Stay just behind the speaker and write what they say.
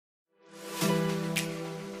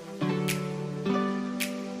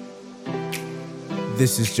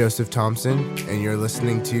This is Joseph Thompson, and you're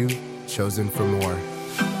listening to Chosen for More.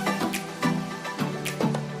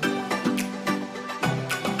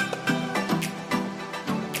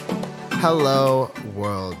 Hello,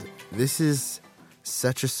 world. This is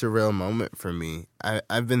such a surreal moment for me.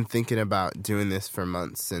 I've been thinking about doing this for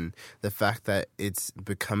months, and the fact that it's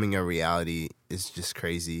becoming a reality is just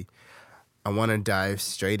crazy. I want to dive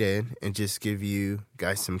straight in and just give you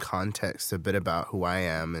guys some context, a bit about who I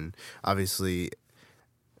am, and obviously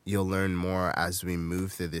you'll learn more as we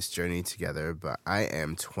move through this journey together. But I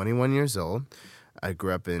am 21 years old. I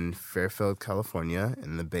grew up in Fairfield, California,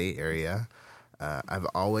 in the Bay Area. I've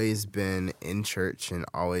always been in church and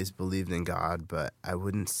always believed in God, but I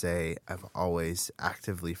wouldn't say I've always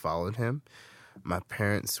actively followed him. My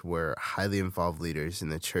parents were highly involved leaders in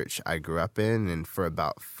the church I grew up in, and for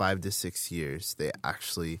about 5 to 6 years, they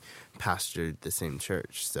actually pastored the same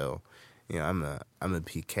church. So, I'm a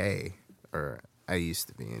PK, or I used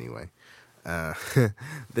to be anyway.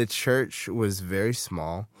 The church was very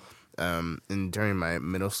small, and during my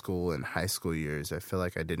middle school and high school years, I feel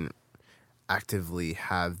like I didn't actively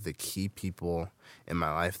have the key people in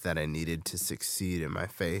my life that I needed to succeed in my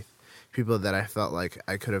faith. People that I felt like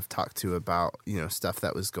I could have talked to about, stuff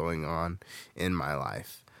that was going on in my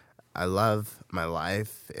life. I love my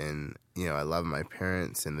life, and, I love my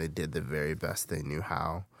parents, and they did the very best they knew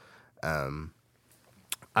how.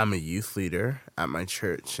 I'm a youth leader at my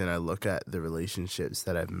church, and I look at the relationships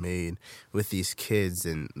that I've made with these kids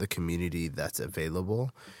and the community that's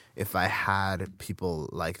available. If I had people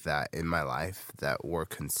like that in my life that were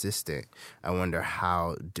consistent, I wonder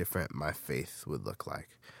how different my faith would look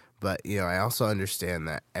like. But, I also understand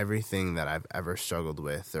that everything that I've ever struggled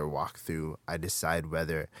with or walked through, I decide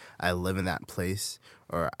whether I live in that place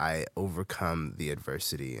or I overcome the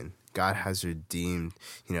adversity. And God has redeemed,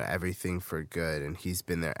 everything for good, and he's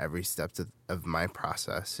been there every step of my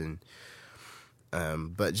process. And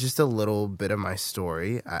but just a little bit of my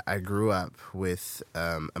story. I grew up with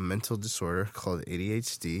a mental disorder called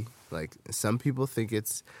ADHD. Like, some people think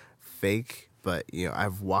it's fake, but,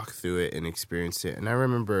 I've walked through it and experienced it. And I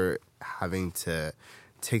remember having to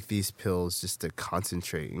take these pills just to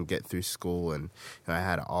concentrate and get through school. And I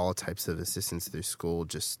had all types of assistance through school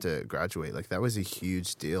just to graduate. Like, that was a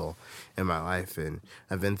huge deal in my life. And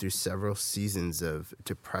I've been through several seasons of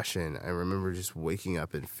depression. I remember just waking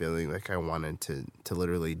up and feeling like I wanted to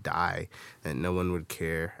literally die, that no one would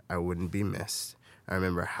care, I wouldn't be missed. I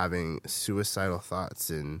remember having suicidal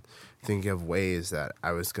thoughts and thinking of ways that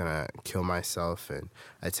I was going to kill myself. And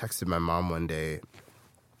I texted my mom one day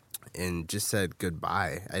and just said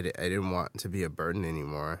goodbye. I didn't want to be a burden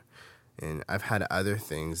anymore. And I've had other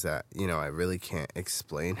things that, I really can't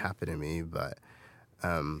explain happen to me. But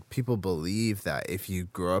people believe that if you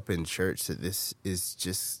grow up in church, that this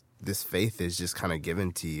faith is just kind of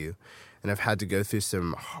given to you. And I've had to go through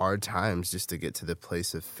some hard times just to get to the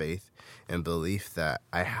place of faith and belief that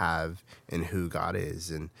I have in who God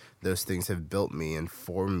is. And those things have built me and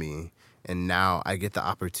formed me. And now I get the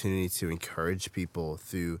opportunity to encourage people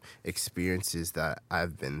through experiences that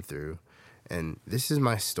I've been through. And this is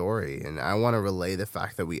my story. And I want to relay the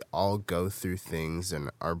fact that we all go through things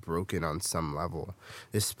and are broken on some level.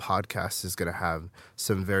 This podcast is going to have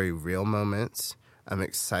some very real moments. I'm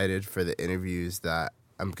excited for the interviews that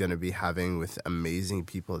I'm going to be having with amazing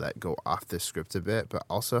people that go off the script a bit, but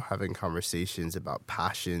also having conversations about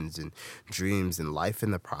passions and dreams and life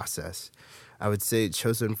in the process. I would say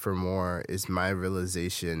Chosen for More is my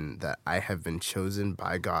realization that I have been chosen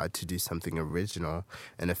by God to do something original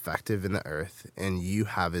and effective in the earth, and you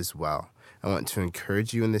have as well. I want to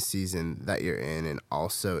encourage you in the season that you're in and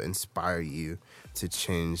also inspire you to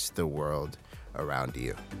change the world around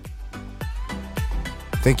you.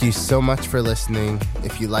 Thank you so much for listening.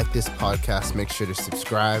 If you like this podcast, make sure to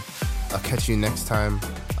subscribe. I'll catch you next time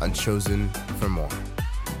on Chosen for More.